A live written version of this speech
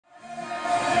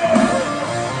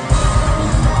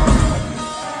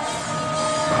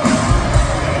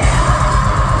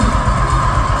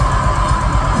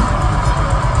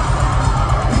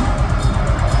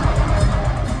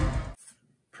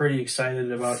pretty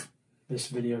excited about this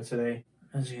video today,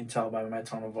 as you can tell by my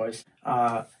tone of voice.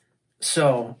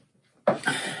 So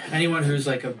anyone who's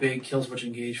like a big Killswitch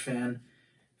Engage fan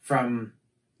from,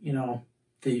 you know,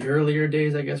 the earlier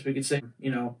days, I guess we could say,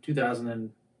 you know,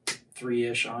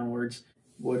 2003-ish onwards,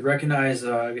 would recognize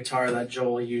a guitar that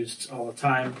Joel used all the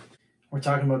time. We're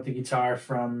talking about the guitar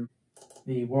from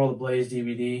the World of Blaze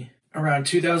DVD. Around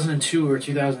 2002 or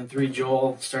 2003,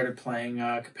 Joel started playing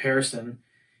Caparison,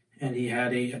 and he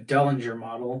had a Dellinger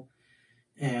model,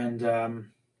 and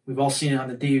we've all seen it on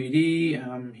the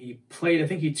DVD. He played, I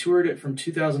think he toured it from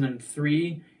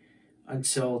 2003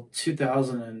 until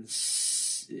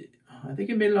 2006. I think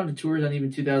it made it onto tours on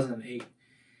even 2008.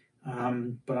 But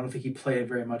I don't think he played it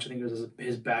very much. I think it was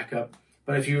his backup.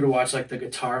 But if you were to watch like the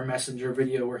Guitar Messenger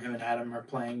video where him and Adam are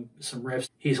playing some riffs,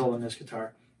 he's holding this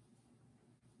guitar.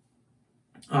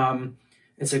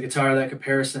 It's a guitar that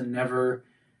Caparison never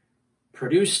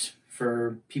produced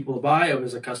for people to buy. It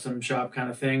was a custom shop kind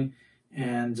of thing.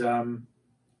 And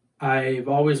I've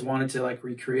always wanted to like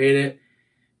recreate it,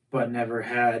 but never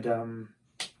had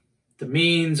the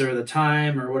means or the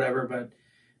time or whatever. But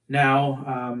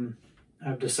now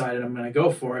I've decided I'm going to go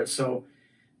for it. So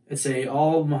it's a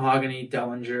all mahogany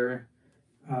Dellinger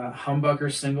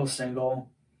humbucker single.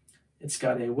 It's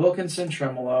got a Wilkinson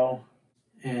tremolo,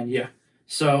 and yeah.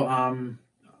 So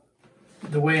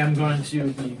the way I'm going to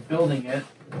be building it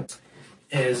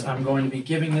is I'm going to be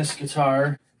giving this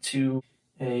guitar to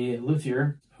a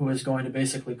luthier who is going to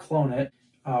basically clone it.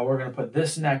 We're going to put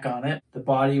this neck on it. The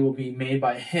body will be made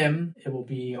by him. It will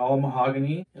be all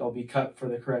mahogany. It'll be cut for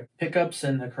the correct pickups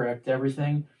and the correct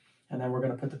everything. And then we're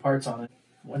going to put the parts on it.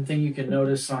 One thing you can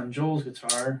notice on Joel's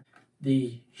guitar,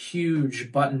 the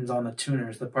huge buttons on the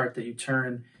tuners, the part that you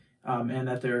turn, and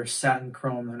that they're satin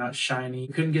chrome. They're not shiny.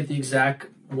 You couldn't get the exact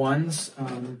ones.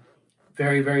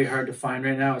 Very, very hard to find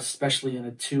right now, especially in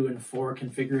a 2 and 4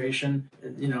 configuration,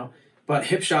 you know. But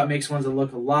Hipshot makes ones that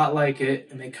look a lot like it,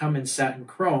 and they come in satin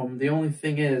chrome. The only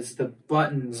thing is the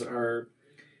buttons are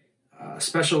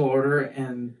special order,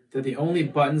 and they're the only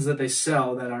buttons that they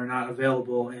sell that are not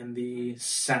available in the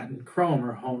satin chrome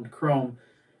or honed chrome.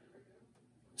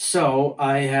 So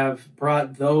I have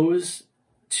brought those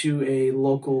to a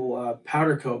local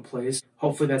powder coat place.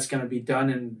 Hopefully that's going to be done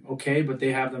and okay, but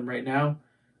they have them right now.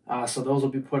 So those will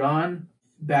be put on.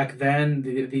 Back then,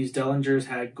 these Dellingers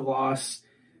had gloss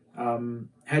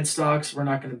headstocks. We're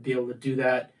not going to be able to do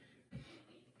that.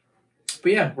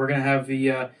 But yeah, we're going to have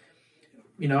the,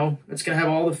 you know, it's going to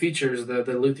have all the features. The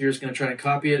luthier is going to try to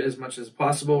copy it as much as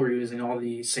possible. We're using all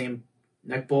the same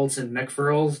neck bolts and neck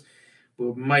furls.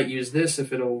 We might use this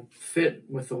if it'll fit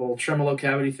with the whole tremolo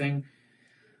cavity thing.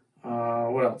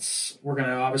 What else? We're going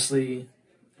to obviously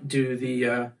do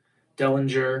the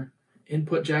Dellinger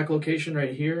input jack location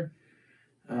right here.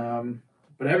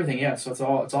 But everything, yeah, so it's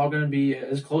all going to be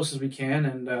as close as we can.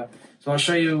 And so I'll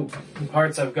show you the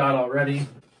parts I've got already.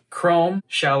 Chrome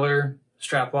Schaller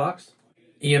strap locks,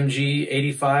 EMG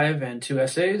 85 and 2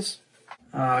 SAs.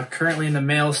 Currently in the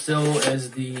mail still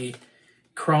is the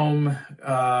Chrome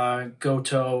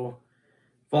Goto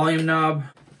volume knob,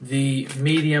 the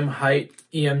medium height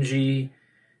EMG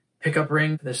pickup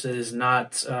ring. This is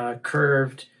not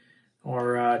curved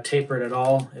or tapered at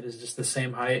all. It is just the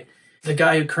same height. The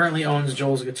guy who currently owns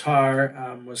Joel's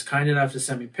guitar was kind enough to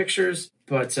send me pictures,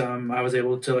 but I was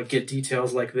able to get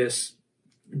details like this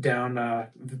down,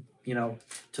 you know,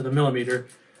 to the millimeter.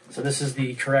 So this is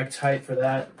the correct height for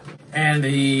that. And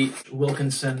the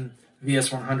Wilkinson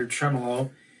VS100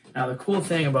 tremolo. Now the cool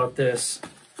thing about this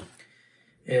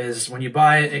is when you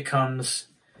buy it, it comes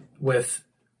with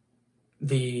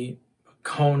the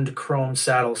honed chrome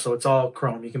saddle. So it's all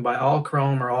chrome. You can buy all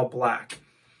chrome or all black.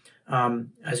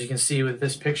 As you can see with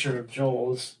this picture of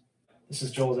Joel's, this is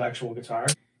Joel's actual guitar.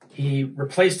 He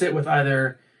replaced it with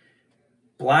either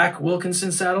black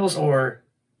Wilkinson saddles or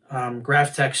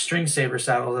Graphtec string saver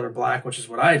saddles that are black, which is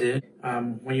what I did.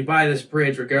 When you buy this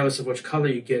bridge, regardless of which color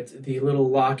you get, the little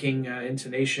locking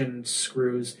intonation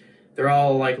screws, they're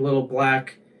all like little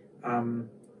black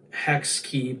hex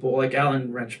key, like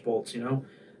Allen wrench bolts, you know.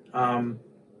 And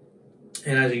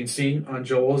as you can see on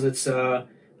Joel's, it's a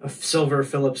silver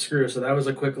Phillips screw. So that was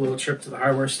a quick little trip to the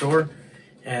hardware store,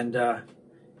 and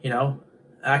you know,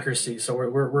 accuracy. So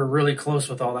we're really close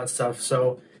with all that stuff.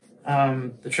 So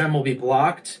the trem will be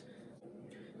blocked.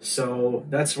 So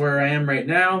that's where I am right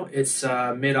now. It's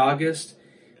mid-August.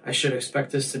 I should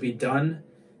expect this to be done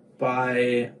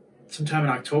by sometime in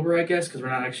October, I guess, because we're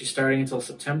not actually starting until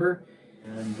September.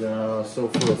 And so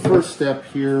for the first step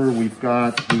here, we've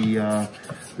got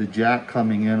the jack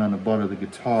coming in on the butt of the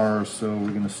guitar. So we're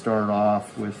going to start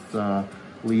off with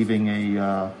leaving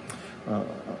a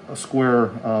a square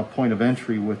point of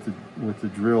entry with the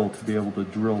drill to be able to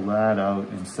drill that out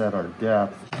and set our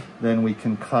depth. Then we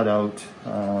can cut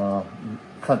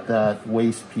that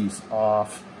waste piece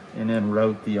off and then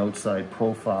route the outside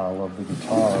profile of the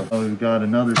guitar. So we've got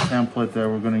another template that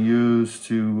we're going to use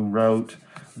to route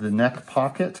the neck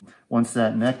pocket. Once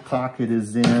that neck pocket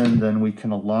is in, then we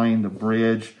can align the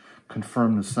bridge,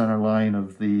 confirm the center line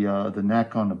of the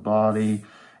neck on the body,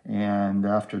 and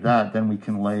after that, then we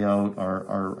can lay out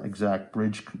our exact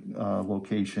bridge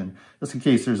location. Just in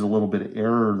case there's a little bit of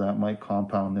error that might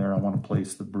compound there, I want to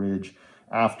place the bridge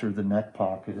after the neck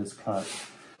pocket is cut.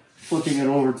 Flipping it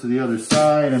over to the other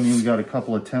side, I mean, we got a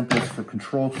couple of templates for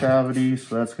control cavity,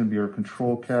 so that's going to be our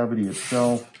control cavity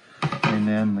itself. And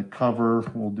then the cover,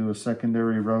 we'll do a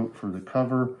secondary route for the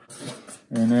cover.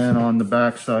 And then on the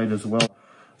back side as well.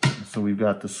 So we've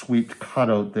got the sweep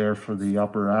cutout there for the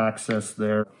upper axis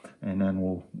there. And then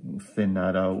we'll thin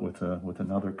that out with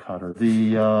another cutter.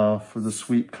 For the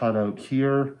sweep cutout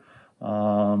here,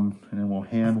 and then we'll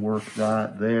hand work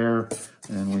that there.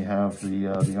 And we have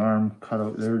the arm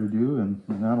cutout there to do, and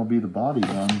that'll be the body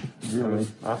done, really.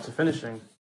 Off to finishing.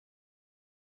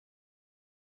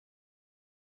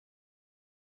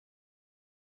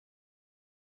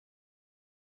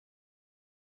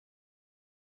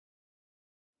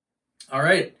 All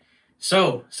right,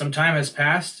 so some time has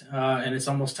passed, and it's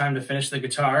almost time to finish the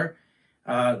guitar,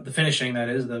 the finishing, that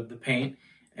is, the paint.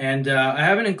 And I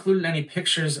haven't included any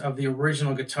pictures of the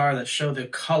original guitar that show the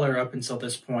color up until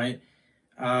this point.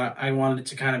 I wanted it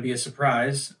to kind of be a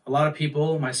surprise. A lot of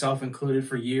people, myself included,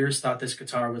 for years thought this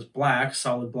guitar was black,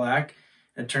 solid black.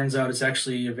 It turns out it's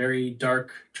actually a very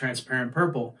dark, transparent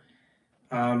purple.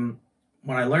 When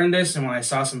I learned this and when I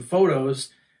saw some photos,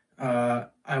 I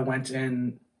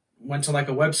went to like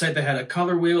a website that had a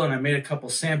color wheel, and I made a couple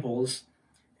samples,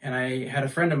 and I had a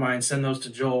friend of mine send those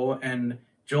to Joel, and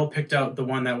Joel picked out the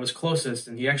one that was closest,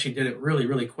 and he actually did it really,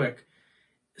 really quick.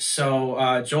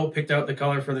 So Joel picked out the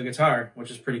color for the guitar,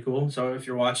 which is pretty cool. So if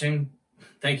you're watching,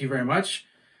 thank you very much.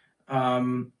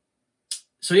 So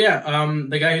yeah,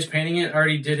 the guy who's painting it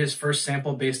already did his first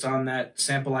sample based on that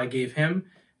sample I gave him,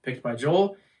 picked by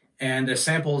Joel, and the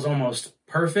sample is almost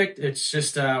perfect. It's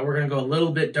just, we're going to go a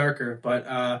little bit darker,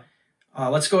 but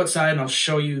let's go outside and I'll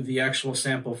show you the actual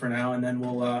sample for now, and then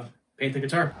we'll paint the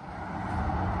guitar.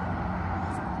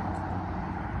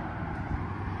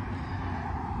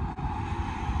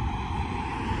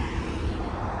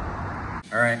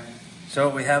 All right, so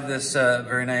we have this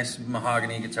very nice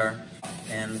mahogany guitar,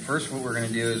 and first what we're going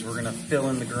to do is we're going to fill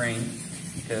in the grain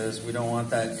because we don't want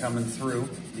that coming through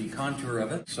the contour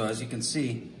of it. So as you can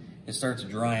see, it starts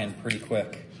drying pretty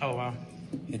quick. Oh, wow.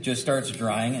 It just starts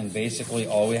drying, and basically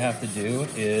all we have to do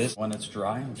is, when it's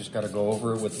dry, we just got to go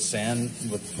over it with the sand,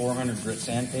 with 400 grit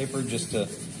sandpaper, just to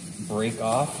break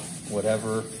off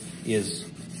whatever is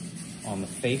on the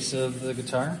face of the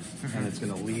guitar, and it's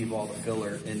going to leave all the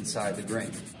filler inside the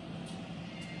grain.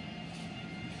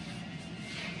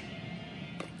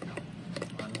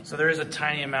 So there is a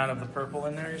tiny amount of the purple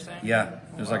in there, you're saying? Yeah,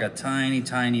 there's like a tiny,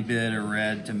 tiny bit of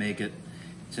red to make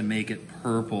it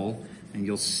purple, and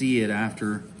you'll see it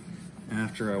after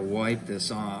I wipe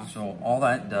this off. So all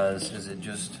that does is it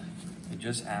just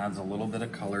adds a little bit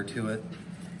of color to it,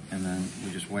 and then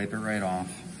we just wipe it right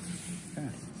off. Okay.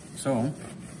 So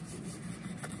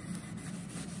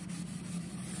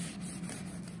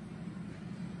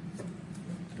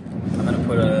I'm going to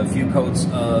put a few coats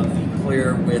of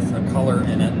clear with a color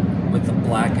in it, with the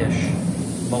blackish,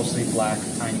 mostly black,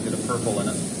 tiny bit of purple in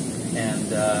it.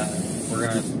 And we're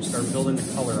going to start building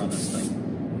the color on this thing.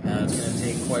 It's going to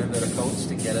take quite a bit of coats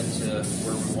to get it to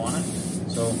where we want it.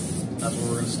 So that's where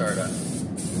we're going to start at.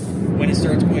 When it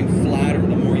starts going flatter,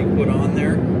 the more you put on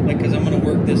there, like, because I'm going to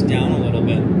work this down a little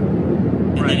bit.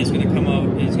 And then it's going to come out,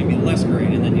 and it's going to be less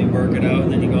green, and then you work it out,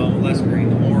 and then you go less green,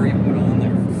 the more you put on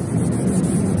there.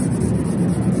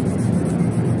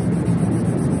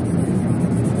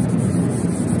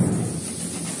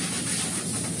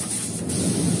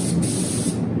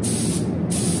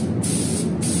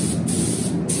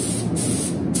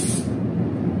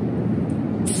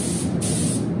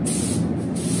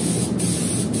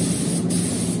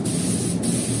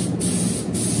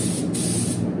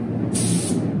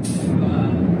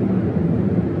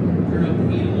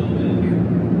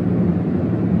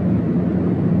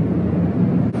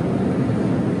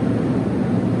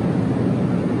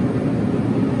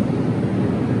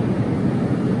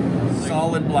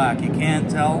 Solid black, you can't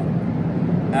tell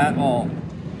at all.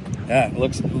 Yeah, it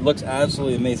looks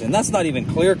absolutely amazing. And that's not even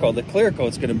clear coat. The clear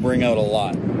coat's going to bring out a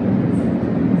lot.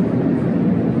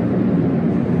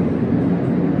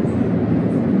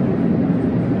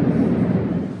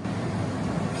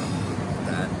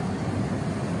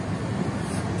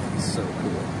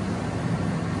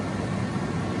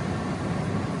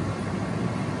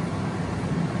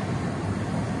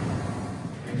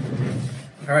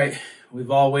 All right,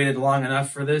 we've all waited long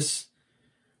enough for this.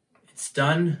 It's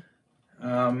done.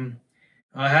 I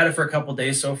had it for a couple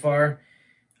days so far.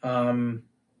 The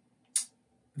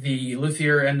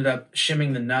luthier ended up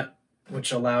shimming the nut,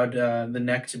 which allowed the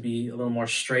neck to be a little more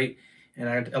straight, and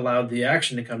I allowed the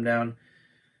action to come down,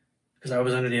 because I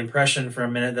was under the impression for a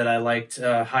minute that I liked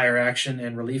higher action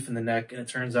and relief in the neck, and it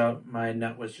turns out my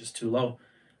nut was just too low.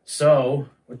 So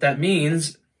what that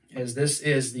means is this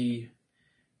is the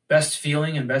best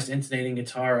feeling and best intonating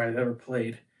guitar I've ever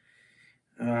played.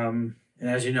 And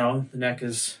as you know, the neck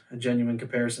is a genuine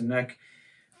Caparison neck.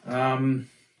 Yeah,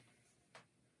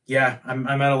 I'm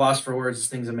at a loss for words. This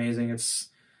thing's amazing. It's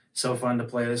so fun to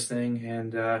play this thing,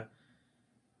 and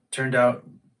turned out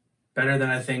better than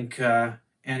I think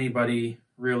anybody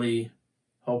really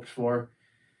hoped for.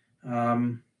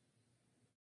 So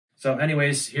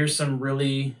anyways, here's some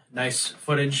really nice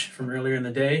footage from earlier in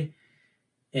the day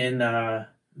in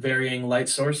varying light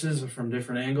sources from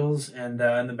different angles, and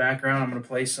in the background I'm going to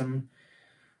play some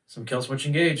Killswitch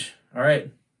Engage. All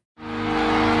right.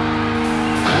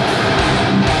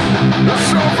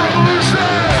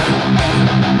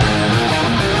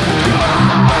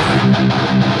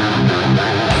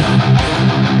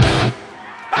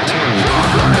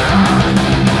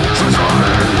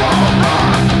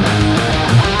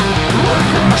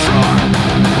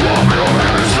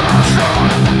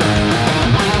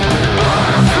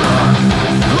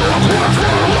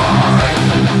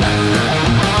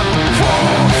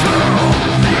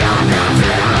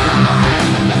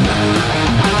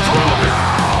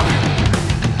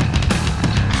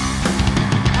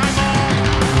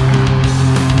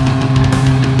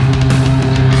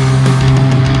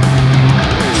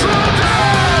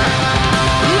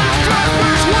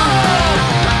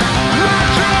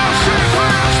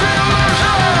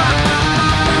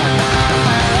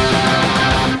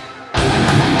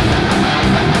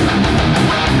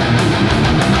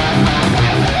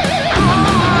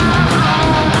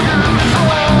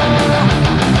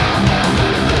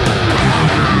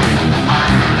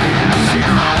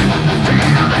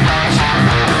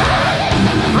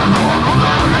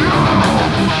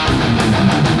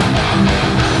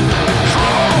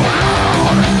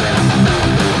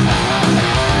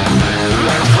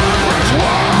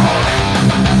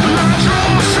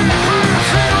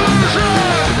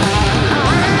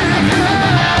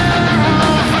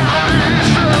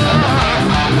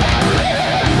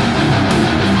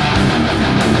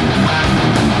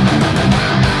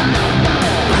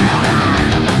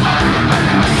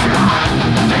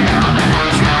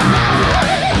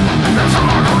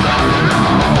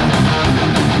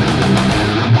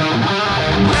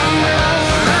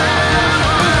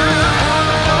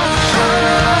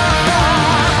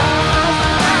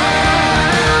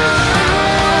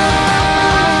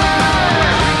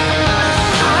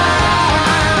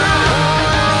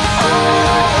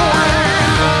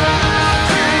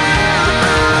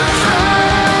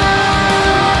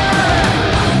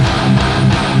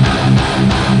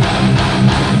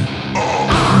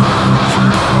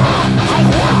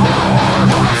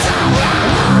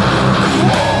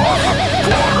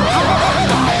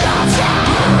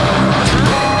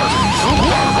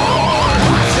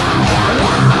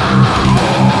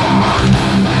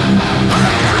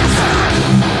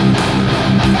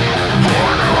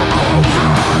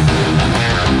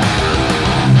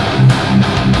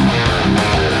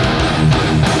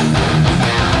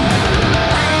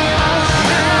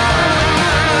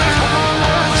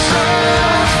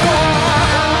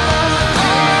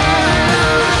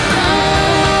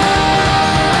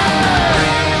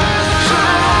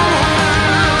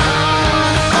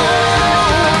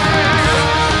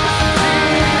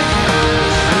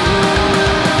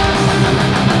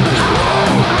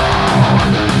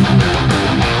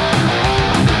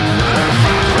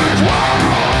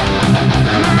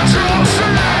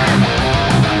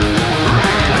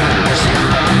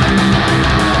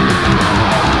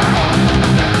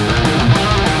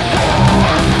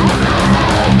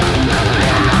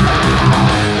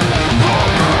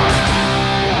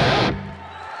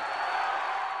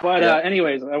 But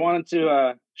anyways, I wanted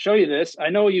to show you this. I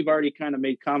know you've already kind of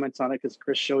made comments on it because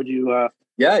Chris showed you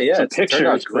some pictures. Turned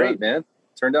out great, man.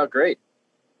 Turned out great.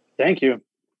 Thank you.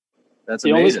 That's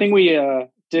the amazing. only thing we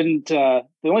didn't the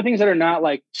only things that are not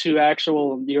like to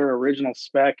actual your original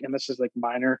spec, and this is like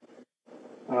minor,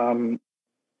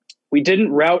 we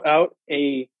didn't route out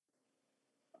a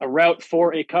route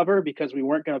for a cover because we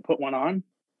weren't going to put one on.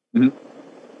 Mm-hmm.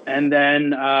 And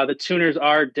then the tuners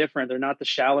are different. They're not the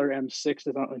Schaller M6.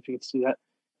 I don't know if you can see that.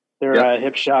 They're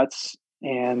hip shots.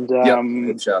 And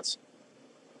hip shots.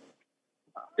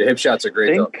 The hip shots are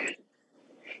great, though.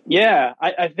 Yeah,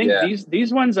 I think Yeah.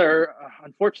 these ones are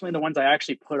unfortunately the ones I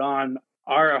actually put on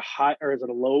are a high, or is it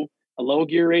a low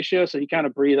gear ratio? So you kind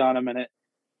of breathe on them and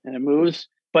it moves.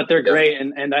 But they're Yeah. great,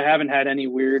 and I haven't had any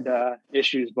weird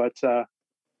issues. But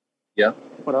Yeah.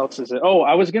 what else is it? Oh,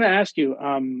 I was gonna ask you.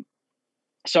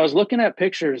 So I was looking at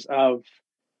pictures of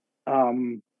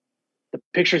the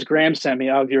pictures Graham sent me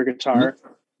of your guitar.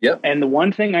 Mm-hmm. Yep. And the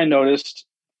one thing I noticed,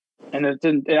 and I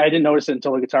didn't notice it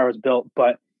until the guitar was built,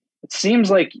 but it seems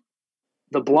like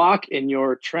the block in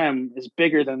your trem is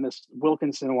bigger than this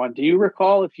Wilkinson one. Do you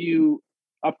recall if you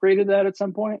upgraded that at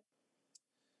some point?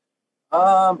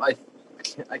 I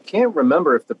can't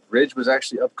remember if the bridge was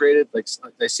actually upgraded. Like,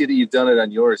 I see that you've done it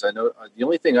on yours. I know the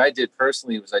only thing I did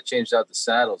personally was I changed out the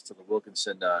saddles to the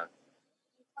Wilkinson. It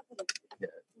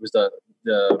was the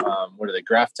what are they,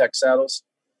 Graph Tech saddles?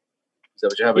 Is that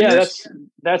what you have on yours?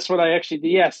 That's what I actually did.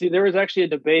 Yeah, see, there was actually a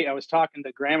debate. I was talking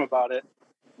to Graham about it,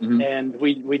 Mm-hmm. and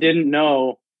we didn't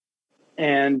know.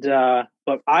 And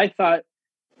but I thought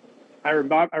I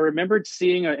remembered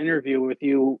seeing an interview with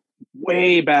you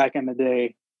way back in the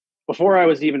day, before I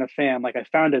was even a fan. Like, I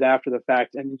found it after the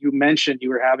fact, and you mentioned you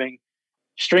were having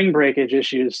string breakage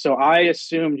issues. So I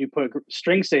assumed you put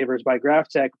String Savers by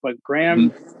Graphtech, but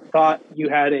Graham thought you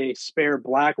had a spare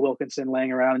black Wilkinson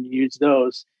laying around and you used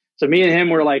those. So me and him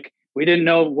were like, we didn't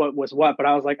know what was what, but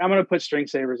I was like, I'm going to put String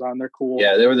Savers on. They're cool.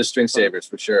 Yeah, they were the String Savers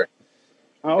for sure.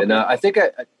 Oh, okay. And I think I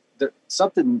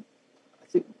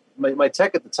think my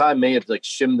tech at the time may have like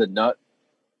shimmed the nut,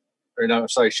 or no,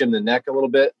 sorry, shimmed the neck a little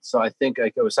bit. So I think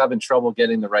I was having trouble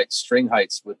getting the right string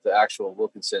heights with the actual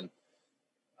Wilkinson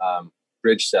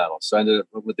bridge saddle. So I ended up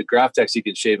with the Graphtex, you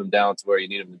can shave them down to where you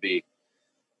need them to be.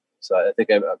 So I think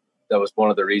that was one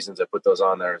of the reasons I put those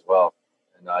on there as well.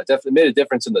 And it definitely made a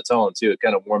difference in the tone too. It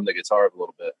kind of warmed the guitar up a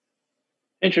little bit.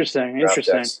 Interesting.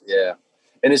 Yeah.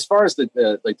 And as far as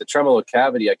the tremolo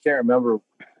cavity, I can't remember.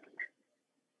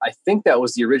 I think that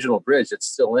was the original bridge that's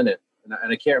still in it. And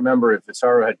I can't remember if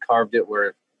Guitarro had carved it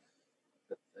where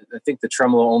I think the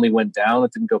tremolo only went down.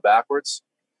 It didn't go backwards.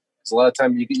 Because a lot of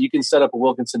times you can set up a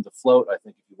Wilkinson to float, I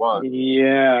think, if you want.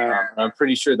 Yeah. I'm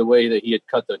pretty sure the way that he had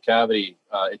cut the cavity,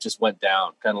 it just went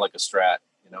down, kind of like a Strat,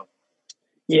 you know?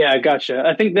 Yeah, gotcha.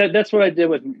 I think that's what I did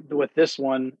with this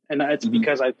one, and it's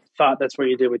because I thought that's what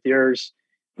you did with yours.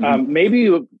 Maybe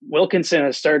Wilkinson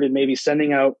has started maybe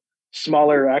sending out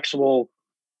smaller actual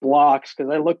blocks,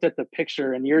 because I looked at the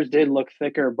picture and yours did look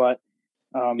thicker, but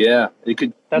yeah, it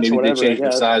could. That's maybe whatever, they changed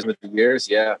the size with the years.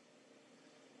 Yeah.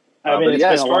 I mean, but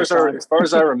yeah, as far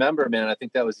as I remember, man, I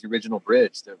think that was the original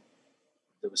bridge that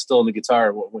was still in the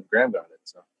guitar when Graham got it.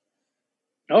 So.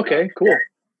 Okay, cool.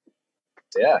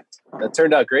 Yeah, that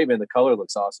turned out great, man. The color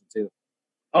looks awesome too.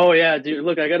 Oh yeah, dude.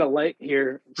 Look, I got a light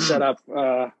here set up.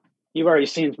 You've already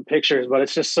seen some pictures, but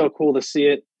it's just so cool to see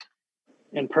it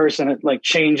in person. It like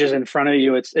changes in front of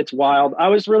you. It's wild. I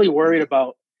was really worried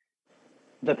about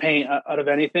the paint out of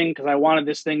anything, because I wanted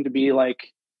this thing to be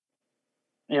like,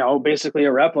 you know, basically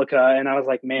a replica. And I was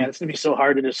like, man, it's gonna be so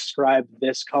hard to describe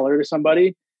this color to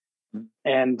somebody.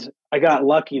 And I got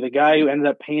lucky. The guy who ended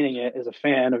up painting it is a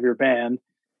fan of your band.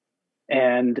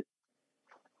 And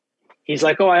he's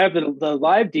like, oh, I have the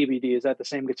live DVD. Is that the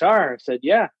same guitar? I said,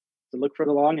 yeah. So look for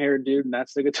the long-haired dude, and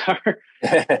that's the guitar.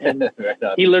 And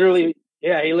he literally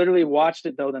watched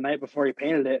it, though, the night before he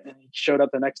painted it, and he showed up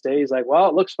the next day. He's like, well,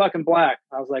 it looks fucking black.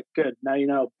 I was like, good. Now you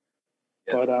know.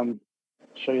 Yeah. But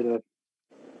show you the...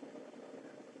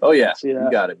 Oh, yeah. You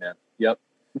got it, man. Yep.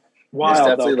 Wild, it's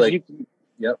definitely though.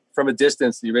 Yep. From a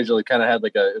distance, the original kind of had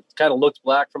it kind of looked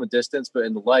black from a distance, but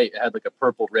in the light, it had like a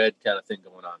purple red kind of thing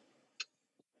going on.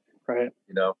 Right.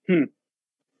 You know?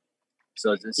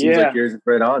 So it seems like yours is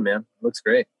right on, man. It looks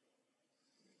great.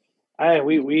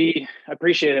 We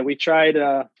appreciate it. We tried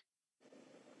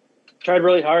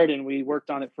really hard, and we worked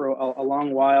on it for a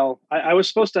long while. I was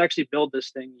supposed to actually build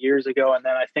this thing years ago, and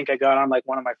then I think I got on like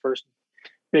one of my first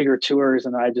bigger tours,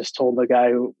 and I just told the guy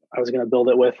who I was going to build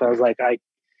it with, I was like,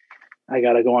 I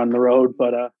got to go on the road.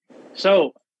 But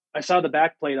so I saw the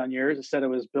backplate on yours. It said it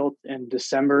was built in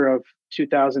December of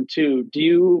 2002. Do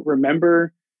you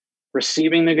remember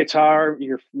receiving the guitar,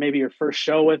 maybe your first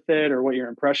show with it, or what your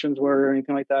impressions were, or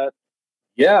anything like that?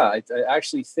 Yeah, I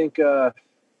actually think, if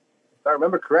I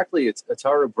remember correctly, it's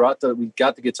Ataru we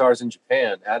got the guitars in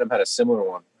Japan. Adam had a similar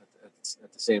one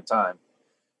at the same time.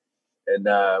 And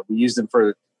we used them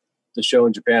for the show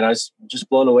in Japan. I was just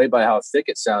blown away by how thick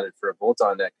it sounded for a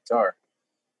bolt-on neck guitar.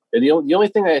 And the only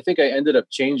thing I think I ended up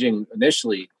changing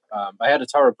initially, I had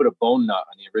Ataru put a bone nut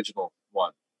on the original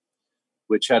one,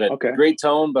 which had a great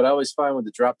tone, but I always find with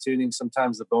the drop tuning,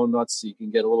 sometimes the bone nuts, you can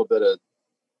get a little bit of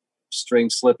string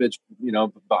slippage, you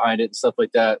know, behind it and stuff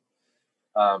like that.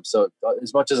 So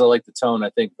as much as I like the tone, I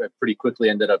think I pretty quickly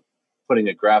ended up putting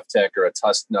a Graphtec or a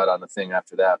Tusk nut on the thing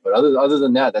after that. But other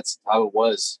than that, that's how it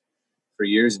was for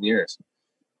years and years.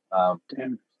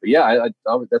 Damn. But yeah,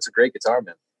 that's a great guitar,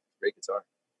 man. Great guitar.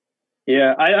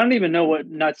 Yeah, I don't even know what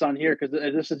nuts on here because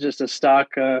this is just a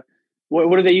stock.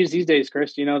 What do they use these days,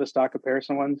 Chris? Do you know the stock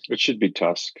comparison ones? It should be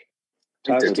Tusk.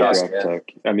 Tusk. They're Tusk, yeah.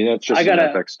 Tech. I mean, that's just an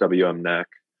FXWM neck,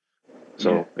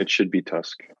 so it should be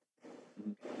Tusk.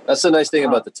 That's the nice thing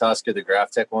about the Tusk or the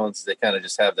Graphtec ones. They kind of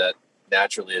just have that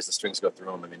naturally as the strings go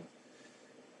through them. I mean,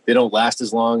 they don't last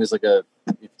as long as if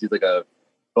you do like a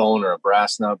bone or a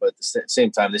brass nut, but at the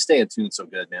same time, they stay in tune so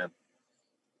good, man.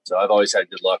 So I've always had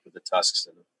good luck with the Tusks.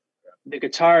 The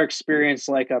guitar experienced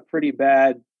like a pretty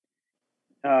bad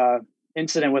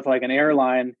incident with like an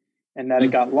airline, and that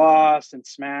it got lost and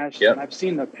smashed. Yep. And I've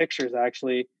seen the pictures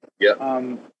actually. Yeah.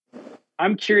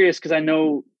 I'm curious because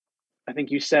I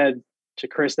think you said to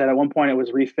Chris that at one point it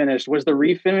was refinished. Was the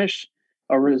refinish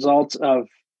a result of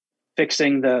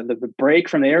fixing the brake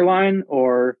from the airline,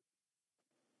 or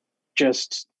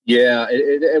just? Yeah,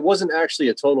 it wasn't actually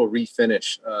a total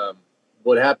refinish.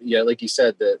 What happened? Yeah, like you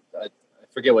said, that I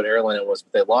forget what airline it was,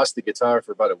 but they lost the guitar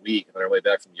for about a week on their way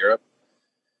back from Europe.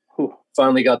 Whew.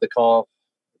 Finally got the call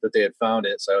that they had found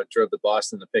it, so I drove to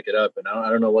Boston to pick it up, and I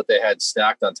don't know what they had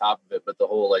stacked on top of it, but the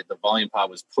whole the volume pot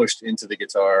was pushed into the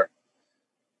guitar.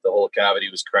 The whole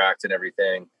cavity was cracked and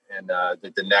everything, and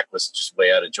the neck was just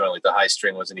way out of joint. Like the high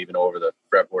string wasn't even over the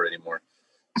fretboard anymore,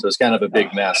 so it's kind of a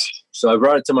big mess. So I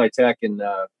brought it to my tech in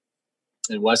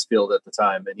Westfield at the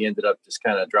time, and he ended up just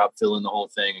kind of drop filling the whole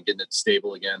thing and getting it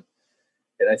stable again.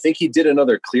 And I think he did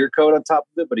another clear coat on top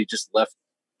of it, but he just left,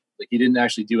 he didn't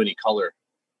actually do any color.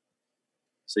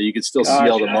 So you could still see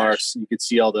all the marks. You could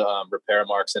see all the repair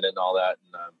marks in it and all that.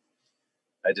 And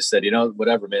I just said,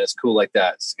 whatever, man, it's cool like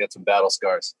that. It's got some battle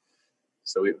scars.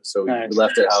 So we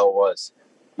left it how it was.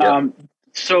 Yeah.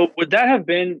 So would that have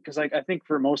been, because I think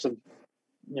for most of,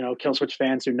 Killswitch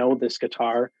fans who know this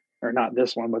guitar, or not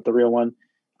this one, but the real one,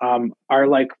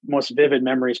 our most vivid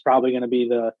memory is probably going to be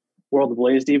the World of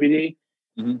Blaze DVD.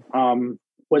 Mm-hmm.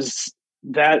 Was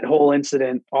that whole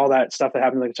incident, all that stuff that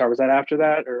happened to the guitar, was that after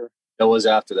that, or? It was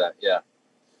after that, yeah.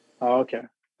 Oh, okay.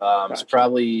 Gotcha. It's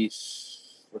probably,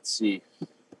 let's see,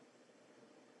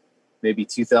 maybe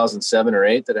 2007 or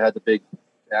 8 that I had the big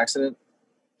accident.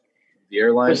 The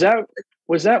airline.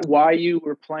 Was that why you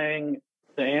were playing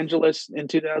the Angelus in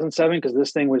 2007? Because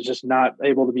this thing was just not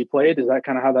able to be played? Is that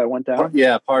kind of how that went down?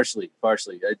 Yeah, partially.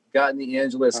 I'd gotten the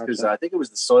Angelus because I think it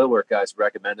was the Soilwork guys who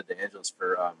recommended the Angelus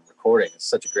for recording. It's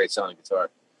such a great sounding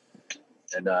guitar.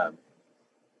 And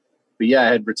but yeah,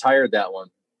 I had retired that one.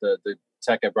 The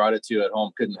tech I brought it to at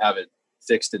home couldn't have it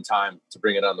fixed in time to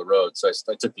bring it on the road, so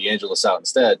I took the Angelus out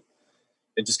instead,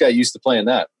 and just got used to playing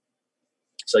that.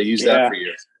 So I used that for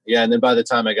years. Yeah, and then by the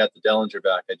time I got the Dellinger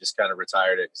back, I just kind of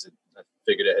retired it because I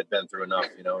figured it had been through enough,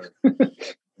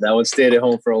 That one stayed at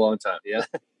home for a long time. Yeah.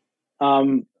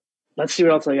 Let's see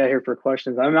what else I got here for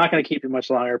questions. I'm not going to keep you much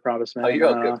longer, I promise, man. Oh, you're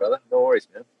all good, brother. No worries,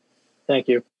 man. Thank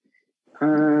you.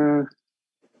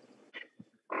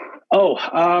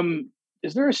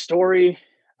 Is there a story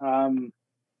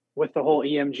with the whole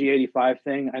EMG 85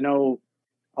 thing? I know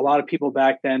a lot of people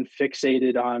back then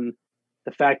fixated on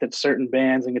the fact that certain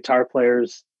bands and guitar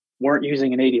players weren't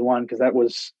using an 81 because that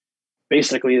was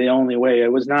basically the only way.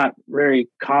 It was not very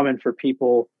common for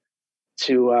people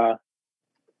to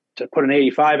put an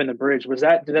 85 in the bridge. Did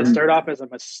that start off as a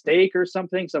mistake or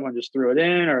something? Someone just threw it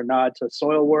in, or a nod to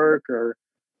Soilwork, or?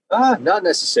 Not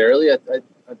necessarily. I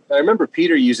remember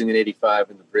Peter using an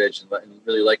 85 in the bridge and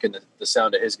really liking the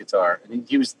sound of his guitar. And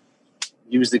he was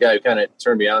the guy who kind of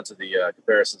turned me on to the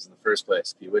comparisons in the first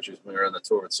place. P. Witchers, when we were on the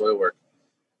tour with Soilwork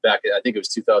back, I think it was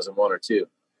 2001 or 2.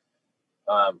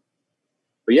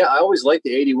 But yeah, I always liked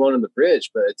the 81 in the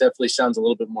bridge, but it definitely sounds a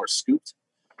little bit more scooped.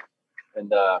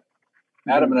 And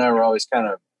Adam and I were always kind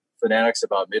of fanatics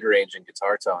about mid-range and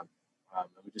guitar tone. And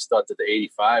we just thought that the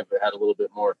 85 had a little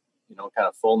bit more, kind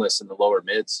of fullness in the lower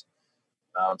mids.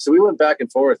 So we went back and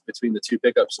forth between the two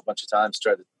pickups a bunch of times,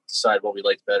 tried to decide what we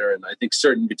liked better. And I think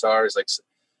certain guitars, like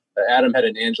Adam had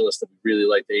an Angelus that we really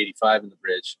liked the 85 in the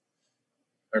bridge.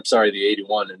 I'm sorry, the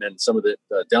 81. And then some of the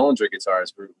Dellinger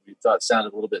guitars we thought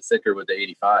sounded a little bit thicker with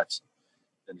the 85s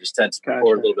and just tends to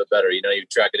record a little bit better. You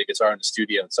track a guitar in the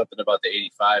studio and something about the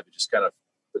 85, it just kind of,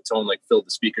 the tone filled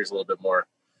the speakers a little bit more.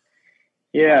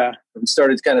 Yeah. And we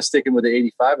started kind of sticking with the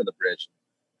 85 in the bridge.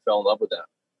 Fell in love with that.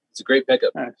 It's a great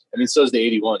pickup. Nice. I mean, so is the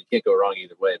 81. You can't go wrong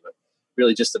either way, but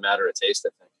really just a matter of taste, I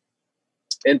think.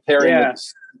 And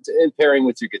pairing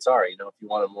with your guitar, if you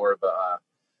want a more of a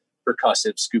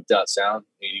percussive, scooped out sound,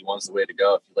 81's the way to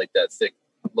go. If you like that thick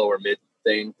lower mid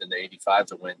thing, then the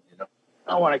 85's a win, you know?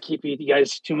 I don't want to keep you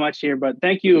guys too much here, but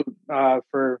thank you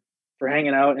for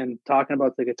hanging out and talking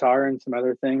about the guitar and some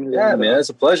other things. Yeah, and, man, it's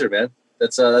a pleasure, man.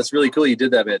 That's really cool. You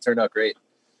did that, man. It turned out great.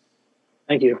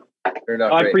 Thank you. Turned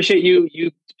out I great. appreciate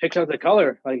you picked out the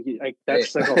color. Like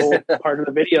that's like a whole part of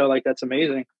the video. Like that's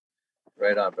amazing.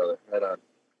 Right on, brother. Right on.